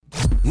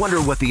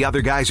Wonder what the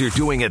other guys are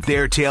doing at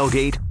their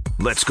tailgate?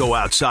 Let's go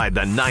outside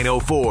the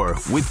 904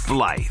 with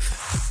Blythe.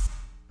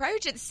 Prior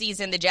to the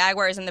season, the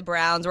Jaguars and the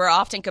Browns were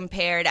often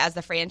compared as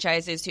the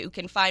franchises who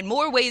can find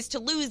more ways to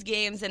lose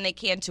games than they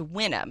can to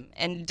win them.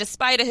 And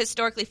despite a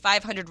historically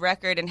 .500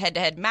 record in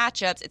head-to-head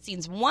matchups, it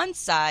seems one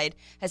side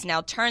has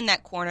now turned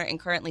that corner and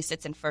currently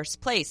sits in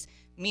first place.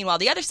 Meanwhile,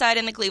 the other side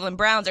and the Cleveland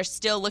Browns are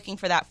still looking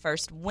for that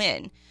first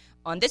win.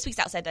 On this week's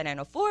Outside the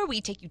 904,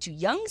 we take you to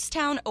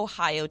Youngstown,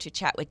 Ohio to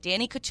chat with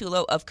Danny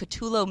Cotulo of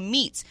Cotulo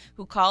Meats,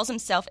 who calls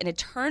himself an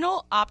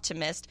eternal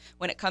optimist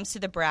when it comes to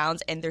the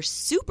Browns and their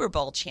Super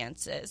Bowl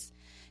chances.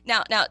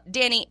 Now,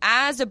 Danny,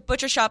 as a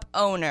butcher shop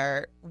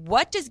owner,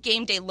 what does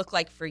game day look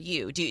like for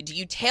you? Do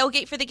you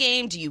tailgate for the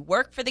game? Do you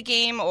work for the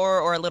game,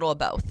 or a little of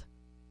both?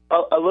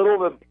 A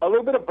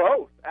little bit of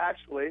both,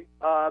 actually.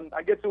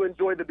 I get to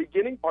enjoy the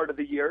beginning part of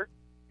the year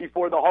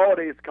before the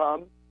holidays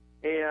come.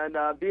 And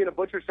being a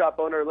butcher shop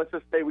owner, let's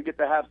just say we get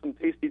to have some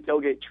tasty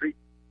tailgate treats.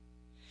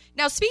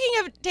 Now,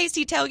 speaking of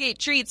tasty tailgate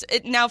treats,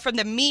 now from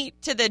the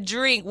meat to the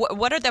drink,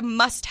 what are the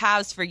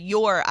must-haves for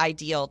your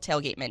ideal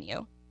tailgate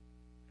menu?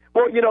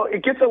 Well,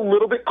 it gets a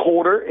little bit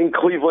colder in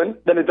Cleveland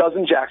than it does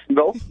in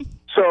Jacksonville.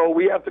 So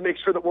we have to make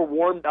sure that we're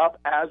warmed up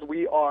as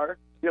we are,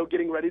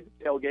 getting ready to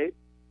tailgate.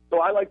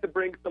 So I like to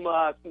bring some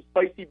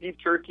spicy beef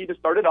jerky to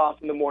start it off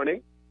in the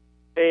morning.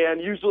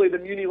 And usually the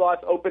Muni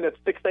lots open at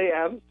 6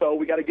 a.m., so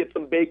we got to get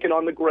some bacon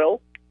on the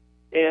grill.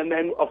 And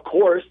then, of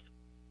course,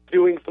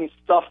 doing some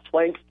stuffed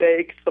flank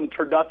steak, some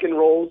turducken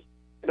rolls,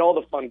 and all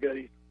the fun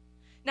goodies.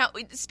 Now,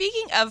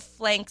 speaking of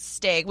flank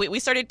steak, we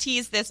sort of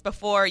teased this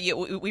before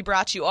we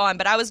brought you on,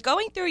 but I was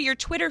going through your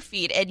Twitter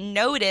feed and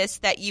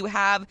noticed that you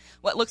have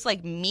what looks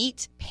like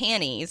meat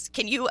panties.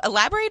 Can you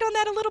elaborate on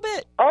that a little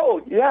bit?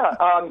 Oh, yeah.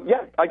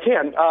 Yeah, I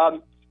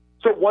can.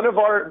 So one of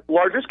our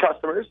largest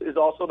customers is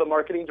also the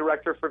marketing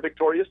director for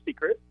Victoria's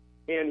Secret,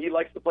 and he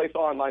likes to place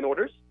online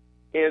orders.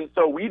 And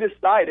so we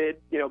decided,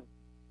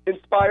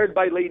 inspired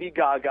by Lady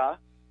Gaga,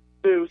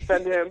 to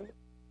send him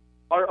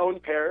our own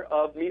pair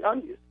of meat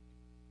undies.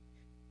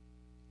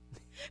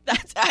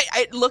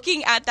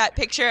 Looking at that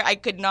picture, I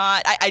could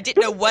not. I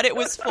didn't know what it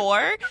was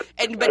for,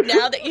 but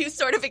now that you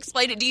sort of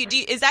explained it,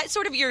 is that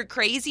sort of your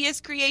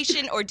craziest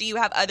creation, or do you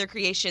have other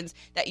creations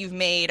that you've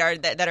made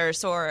that are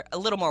sort of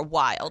a little more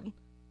wild?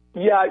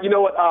 Yeah, you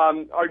know what?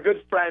 Our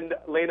good friend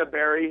Lena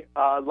Berry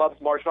loves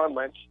Marshawn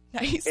Lynch.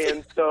 Nice.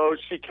 And so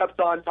she kept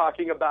on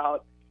talking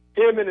about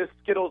him and his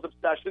Skittles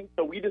obsession.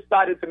 So we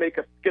decided to make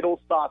a Skittles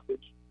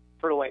sausage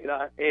for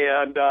Lena.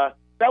 And that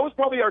was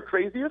probably our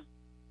craziest.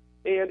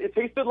 And it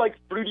tasted like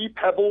Fruity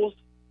Pebbles.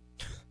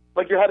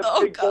 Like you had a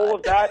big bowl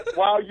of that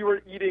while you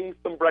were eating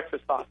some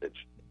breakfast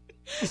sausage.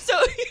 So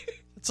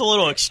it's a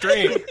little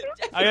extreme.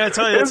 I got to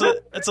tell you,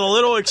 it's a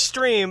little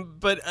extreme,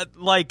 but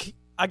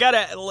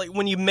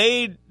when you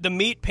made the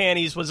meat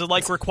panties, was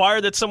it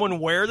required that someone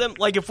wear them?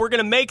 If we're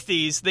going to make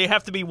these, they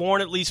have to be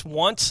worn at least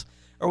once?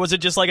 Or was it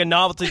just a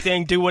novelty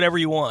thing, do whatever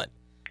you want?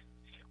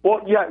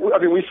 Well, yeah,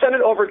 we sent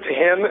it over to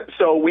him,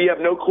 so we have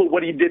no clue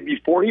what he did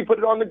before he put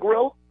it on the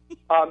grill.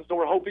 So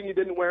we're hoping he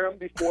didn't wear them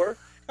before.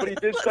 But he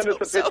did send us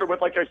a picture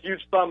with a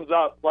huge thumbs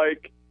up.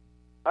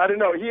 I don't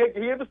know. He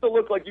gave us a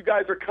look like you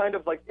guys are kind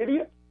of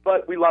idiots,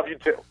 but we love you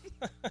too.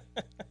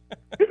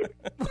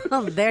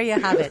 Well, there you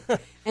have it.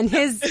 And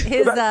his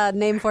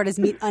name for it is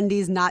Meat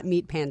Undies, not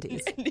Meat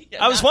Panties.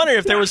 I was wondering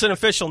if there was an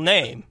official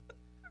name.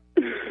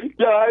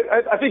 Yeah,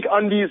 I think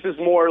undies is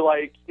more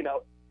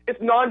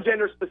it's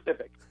non-gender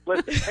specific.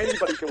 Listen,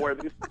 anybody can wear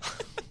these.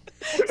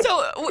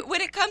 So when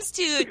it comes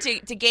to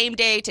game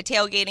day, to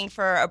tailgating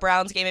for a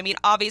Browns game,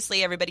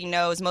 obviously everybody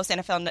knows, most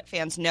NFL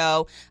fans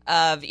know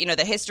of,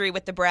 the history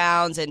with the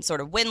Browns and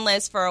sort of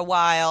winless for a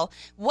while.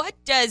 What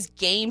does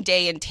game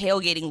day and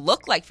tailgating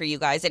look like for you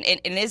guys? And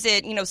is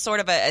it,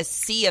 sort of a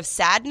sea of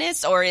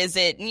sadness, or is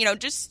it,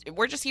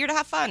 we're just here to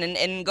have fun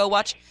and go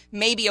watch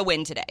maybe a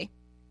win today?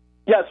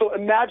 Yeah, so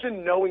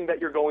imagine knowing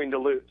that you're going to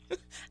lose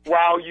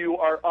while you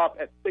are up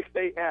at 6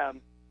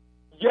 a.m.,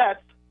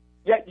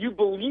 Yet you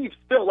believe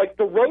still,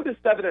 the road to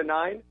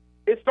 7-9,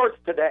 it starts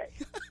today.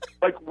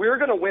 We're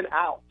going to win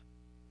out.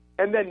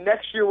 And then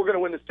next year we're going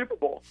to win the Super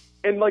Bowl.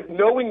 And,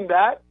 knowing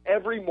that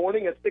every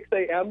morning at 6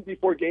 a.m.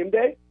 before game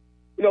day,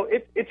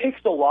 it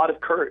takes a lot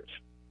of courage.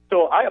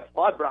 So I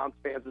applaud Browns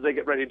fans as they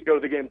get ready to go to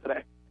the game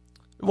today.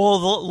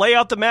 Well, lay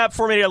out the map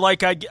for me.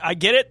 I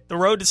get it. The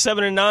road to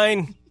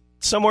 7-9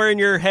 somewhere in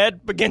your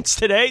head begins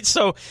today.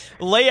 So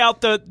lay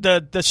out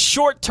the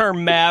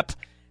short-term map.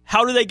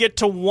 How do they get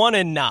to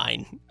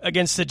 1-9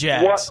 against the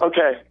Jags?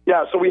 Okay,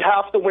 yeah, so we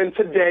have to win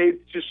today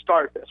to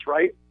start this,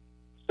 right?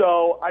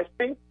 So I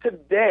think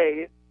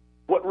today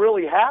what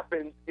really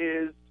happens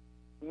is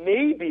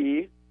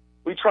maybe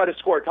we try to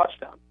score a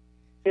touchdown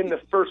in the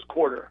first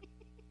quarter.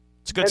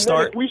 It's a good start.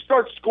 Then if we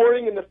start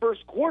scoring in the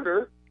first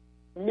quarter,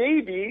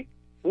 maybe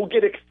we'll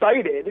get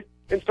excited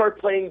and start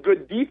playing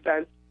good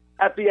defense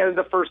at the end of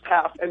the first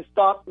half and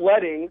stop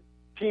letting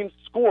teams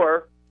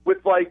score with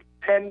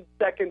 10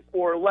 seconds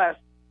or less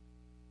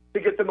to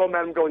get the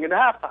momentum going into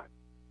halftime.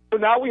 So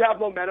now we have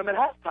momentum at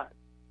halftime,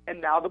 and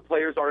now the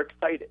players are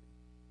excited.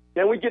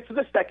 Then we get to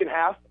the second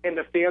half, and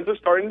the fans are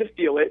starting to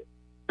feel it.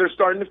 They're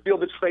starting to feel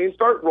the train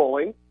start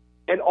rolling,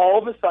 and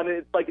all of a sudden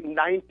it's like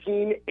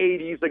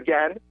 1980s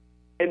again,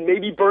 and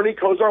maybe Bernie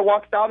Kosar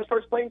walks out and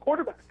starts playing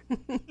quarterback.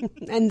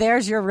 And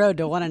there's your road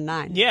to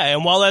 1-9. Yeah,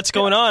 and while that's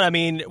going on, I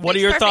mean, what are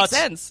your perfect thoughts?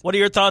 sense. What are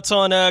your thoughts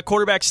on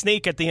quarterback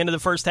sneak at the end of the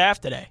first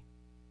half today?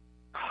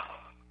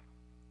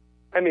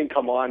 I mean,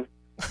 come on.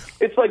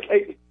 It's like,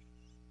 hey,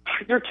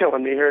 you're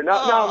killing me here.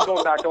 Now I'm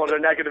going back on the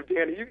negative,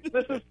 Danny.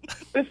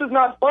 This is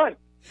not fun.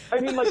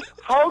 I mean, like,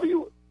 how do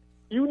you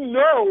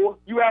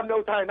have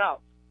no timeout?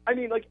 I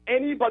mean, like,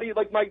 anybody,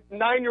 like my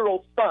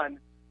 9-year-old son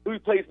who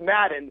plays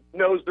Madden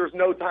knows there's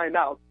no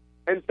timeout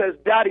and says,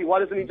 Daddy, why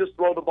doesn't he just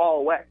throw the ball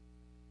away?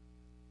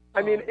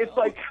 I mean, it's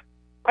like,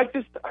 I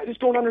just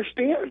don't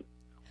understand.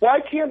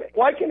 Why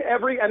can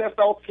every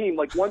NFL team,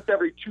 like once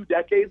every 2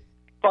 decades,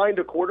 find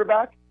a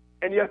quarterback,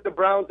 and yet the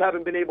Browns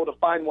haven't been able to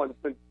find one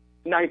since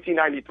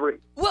 1993.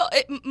 Well,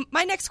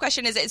 my next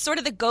question is, it's sort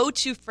of the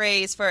go-to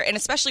phrase for, and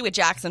especially with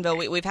Jacksonville,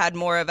 we've had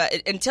more of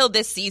until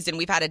this season,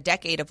 we've had a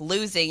decade of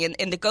losing,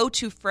 and the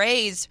go-to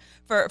phrase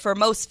for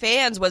most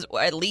fans was,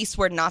 at least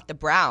we're not the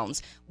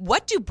Browns.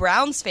 What do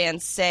Browns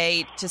fans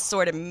say to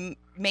sort of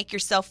make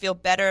yourself feel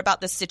better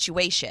about the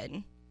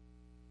situation?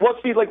 Well,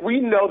 see, like, we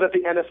know that the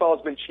NFL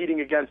has been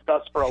cheating against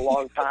us for a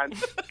long time.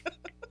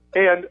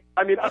 And,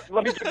 I mean,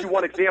 let me give you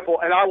one example,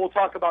 and I will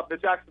talk about the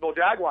Jacksonville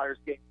Jaguars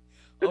game.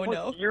 This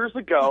was years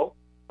ago,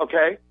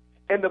 okay?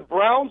 And the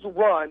Browns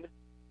run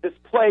this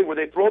play where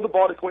they throw the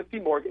ball to Quincy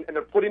Morgan, and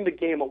they're putting the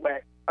game away.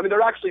 I mean,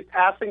 they're actually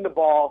passing the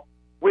ball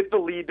with the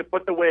lead to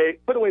put away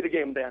the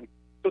game then.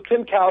 So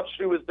Tim Couch,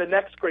 who is the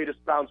next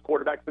greatest Browns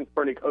quarterback since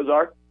Bernie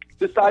Kosar,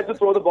 decides to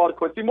throw the ball to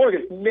Quincy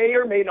Morgan. May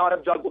or may not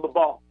have juggled the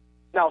ball.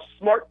 Now,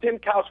 smart Tim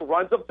Couch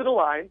runs up to the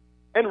line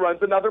and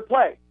runs another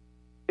play.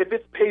 If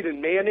it's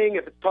Peyton Manning,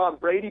 if it's Tom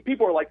Brady,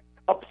 people are like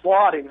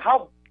applauding.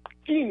 How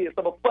genius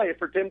of a play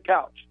for Tim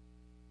Couch.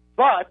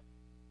 But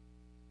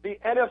the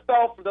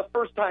NFL, for the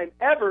first time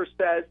ever,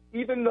 says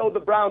even though the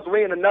Browns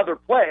ran another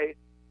play,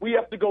 we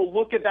have to go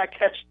look at that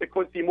catch that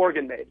Quincy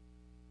Morgan made.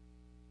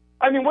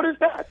 I mean, what is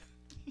that?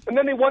 And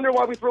then they wonder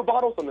why we throw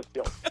bottles on the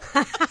field.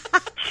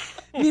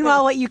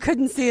 Meanwhile, what you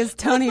couldn't see is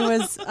Tony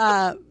was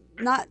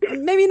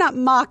maybe not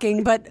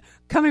mocking, but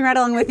coming right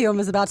along with you and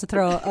was about to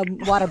throw a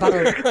water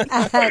bottle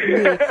at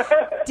me.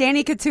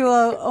 Danny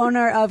Cotulo,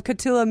 owner of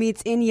Cotulo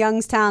Meats in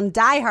Youngstown,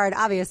 diehard,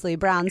 obviously,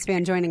 Browns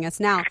fan joining us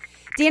now.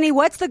 Danny,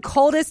 what's the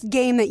coldest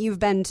game that you've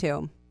been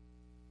to?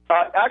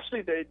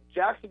 Actually, the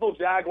Jacksonville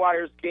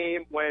Jaguars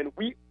game when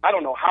I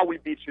don't know how we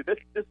beat you.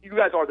 You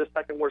guys are the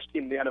second worst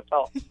team in the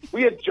NFL.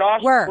 We had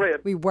Josh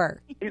Cribbs. We were.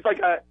 He's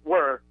like okay.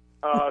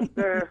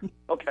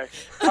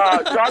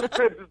 Josh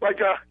Cribbs is like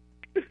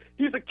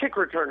he's a kick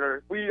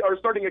returner. We are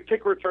starting a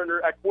kick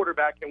returner at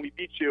quarterback, and we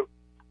beat you.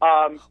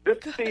 This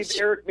saved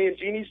Eric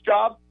Mangini's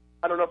job.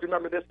 I don't know if you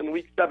remember this in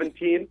Week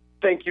 17.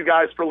 Thank you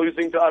guys for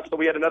losing to us, so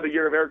we had another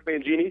year of Eric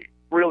Mangini.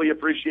 Really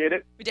appreciate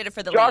it. We did it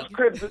for the Josh league.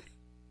 Cribbs.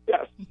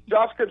 Yes,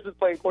 Josh Cribbs is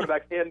playing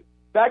quarterback, and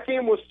that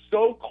game was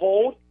so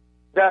cold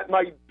that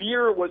my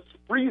beer was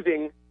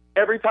freezing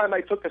every time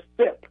I took a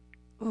sip.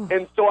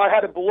 And so I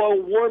had to blow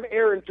warm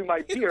air into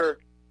my beer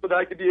so that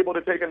I could be able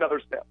to take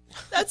another sip.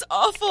 That's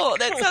awful.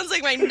 That sounds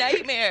like my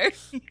nightmare.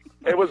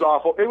 It was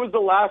awful. It was the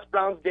last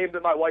Browns game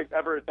that my wife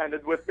ever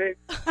attended with me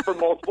for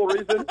multiple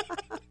reasons.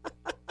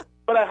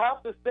 But I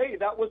have to say,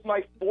 that was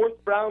my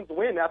 4th Browns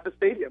win at the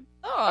stadium.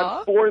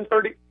 Aww.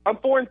 I'm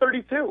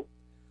 4-32.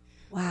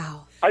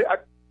 Wow.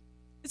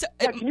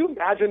 Can you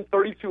imagine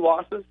 32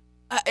 losses?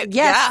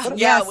 Yes,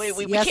 we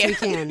we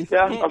can.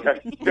 Yeah? Okay,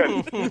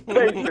 good.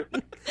 Thank you.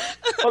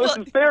 Oh, this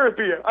is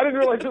therapy. I didn't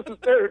realize this was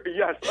therapy.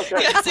 Yes,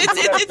 okay. Yes,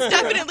 it's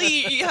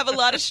definitely, you have a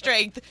lot of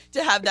strength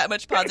to have that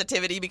much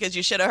positivity because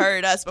you should have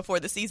heard us before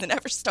the season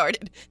ever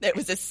started. There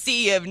was a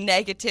sea of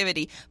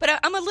negativity. But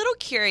I'm a little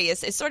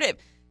curious. It's sort of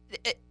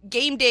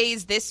game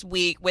days this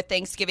week with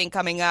Thanksgiving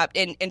coming up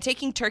and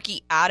taking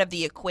turkey out of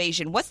the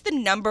equation. What's the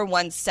number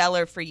one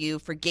seller for you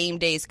for game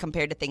days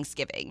compared to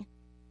Thanksgiving?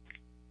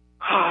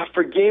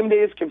 For game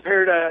days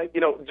compared to,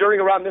 during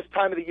around this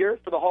time of the year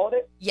for the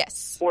holiday?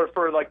 Yes. Or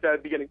for, like, the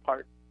beginning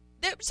part?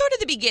 Sort of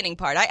the beginning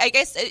part. I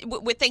guess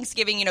with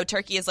Thanksgiving,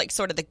 turkey is, like,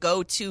 sort of the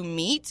go-to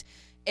meat.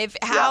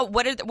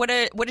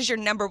 What is your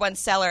number one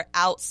seller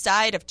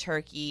outside of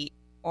turkey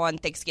on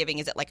Thanksgiving?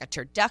 Is it like a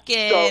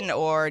turducken,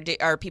 or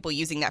are people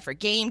using that for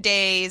game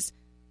days?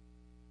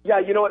 Yeah,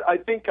 you know what? I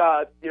think,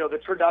 the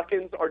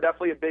turduckens are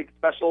definitely a big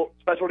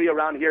specialty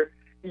around here.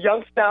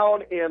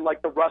 Youngstown and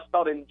like the Rust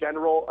Belt in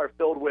general are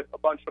filled with a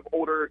bunch of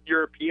older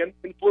European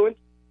influence.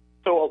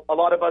 So a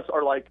lot of us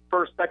are like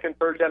first, second,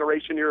 third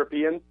generation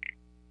Europeans.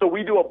 So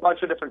we do a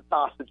bunch of different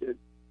sausages.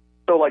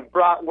 So like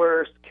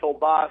bratwurst,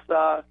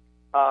 kielbasa,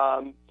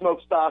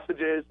 smoked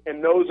sausages,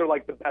 and those are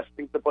like the best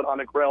things to put on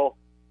a grill.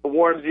 It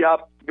warms you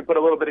up. You can put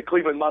a little bit of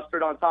Cleveland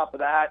mustard on top of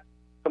that,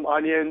 some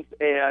onions,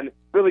 and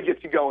really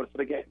gets you going for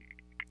the game.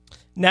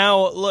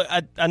 Now, look,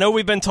 I know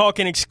we've been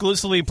talking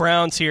exclusively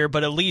Browns here,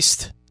 but at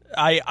least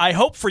I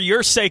hope for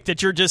your sake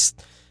that you're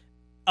just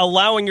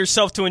allowing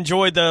yourself to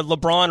enjoy the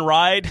LeBron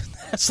ride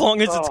as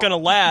long as it's going to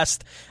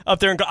last up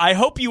there. And I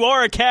hope you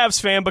are a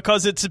Cavs fan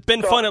because it's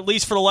been fun at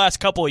least for the last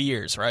couple of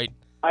years, right?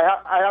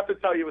 I have to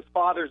tell you, it was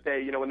Father's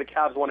Day, when the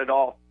Cavs won it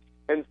all.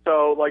 And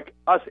so, like,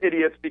 us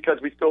idiots,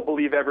 because we still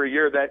believe every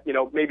year that,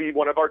 maybe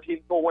one of our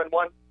teams will win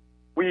one,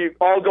 we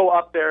all go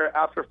up there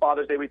after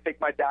Father's Day. We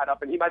take my dad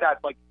up, and my dad's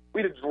like,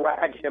 we had to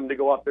drag him to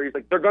go up there. He's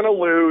like, they're going to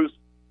lose.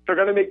 They're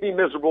going to make me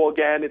miserable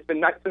again. It's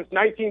been since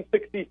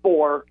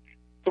 1964.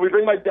 So we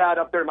bring my dad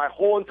up there. My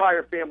whole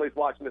entire family's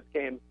watching this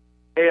game.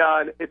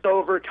 And it's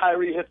over.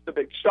 Kyrie hits the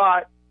big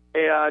shot.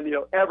 And,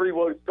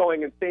 everyone's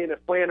going insane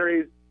at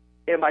Flannery's.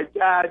 And my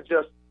dad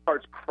just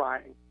starts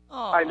crying.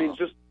 Aww. I mean,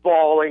 just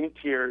bawling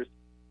tears.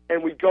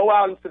 And we go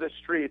out into the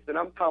streets, and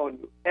I'm telling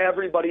you,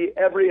 everybody,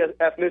 every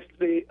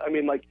ethnicity,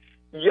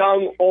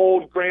 young,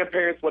 old,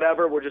 grandparents,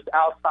 whatever, were just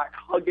outside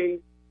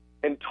hugging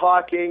and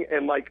talking.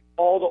 And,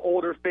 all the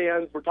older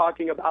fans were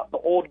talking about the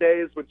old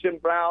days with Jim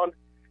Brown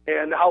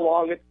and how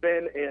long it's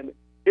been. And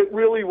it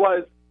really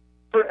was,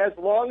 for as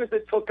long as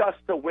it took us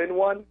to win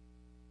one,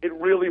 it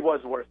really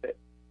was worth it.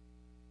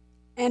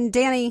 And,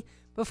 Danny,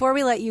 before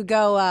we let you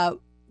go,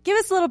 give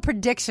us a little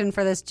prediction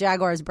for this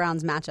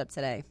Jaguars-Browns matchup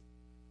today.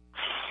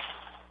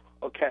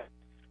 Okay.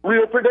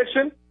 Real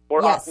prediction?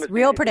 Or yes,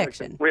 real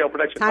prediction. Real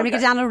prediction. Time to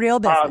get down to real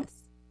business.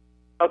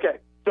 Okay.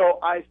 So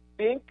I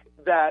think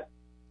that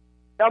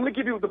I'm going to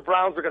give you the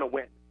Browns are going to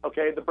win.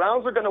 Okay. The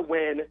Browns are going to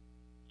win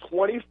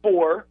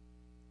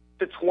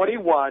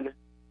 24-21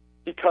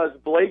 because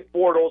Blake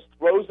Bortles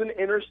throws an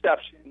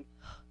interception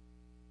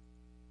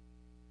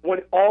when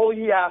all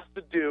he has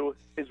to do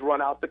is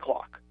run out the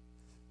clock.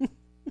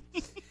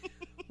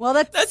 Well,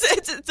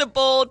 it's a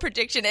bold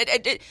prediction.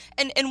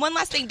 And one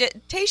last thing,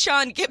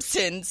 Tayshaun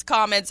Gibson's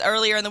comments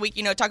earlier in the week,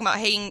 talking about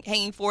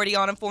hanging 40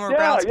 on a former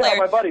Browns player. Yeah,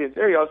 my buddy.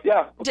 There you go.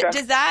 Yeah. Okay.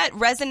 Does that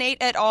resonate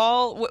at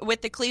all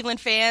with the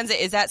Cleveland fans?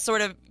 Is that sort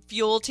of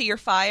fuel to your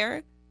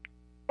fire?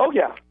 Oh,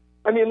 yeah.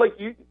 I mean,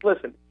 you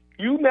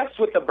mess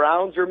with the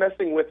Browns, you're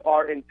messing with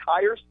our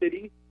entire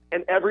city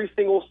and every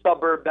single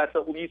suburb that's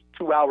at least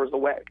 2 hours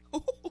away.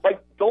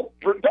 Don't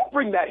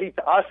bring that heat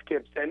to us,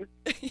 Gibson.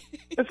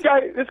 This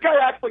guy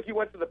acts like he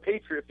went to the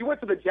Patriots. He went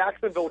to the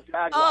Jacksonville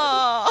Jaguars.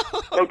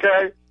 Oh.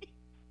 Okay?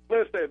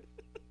 Listen.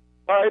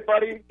 All right,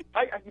 buddy.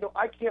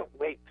 I can't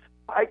wait.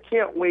 I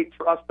can't wait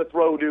for us to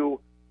throw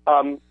to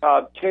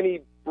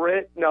Kenny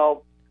Britt.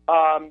 No,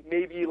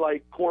 maybe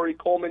Corey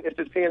Coleman if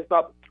his hand's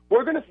up.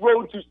 We're going to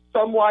throw to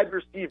some wide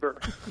receiver,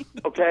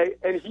 okay?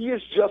 And he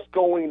is just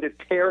going to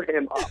tear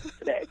him up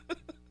today. It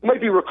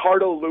might be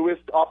Ricardo Lewis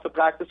off the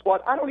practice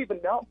squad. I don't even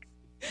know.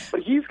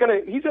 But he's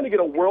gonna get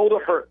a world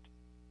of hurt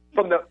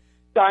from the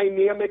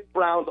dynamic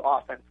Browns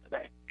offense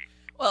today.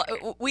 Well,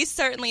 we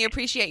certainly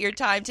appreciate your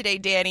time today,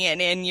 Danny,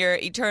 and in your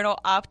eternal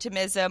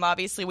optimism.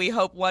 Obviously, we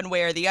hope one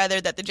way or the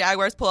other that the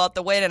Jaguars pull out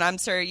the win, and I'm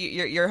sure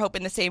you're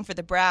hoping the same for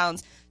the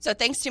Browns. So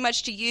thanks too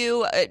much to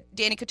you,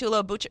 Danny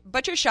Cotulo,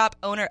 Butcher Shop,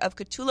 owner of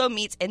Cotulo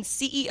Meats and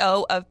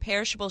CEO of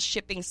Perishable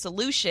Shipping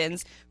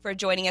Solutions, for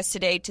joining us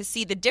today to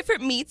see the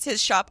different meats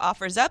his shop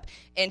offers up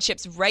and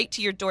ships right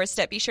to your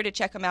doorstep. Be sure to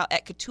check him out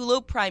at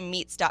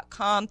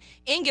CotuloPrimeMeats.com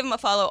and give him a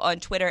follow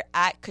on Twitter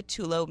at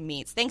Cotulo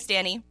Meats. Thanks,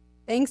 Danny.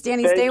 Thanks,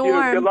 Danny. Thank Stay you.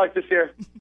 warm. Good luck this year.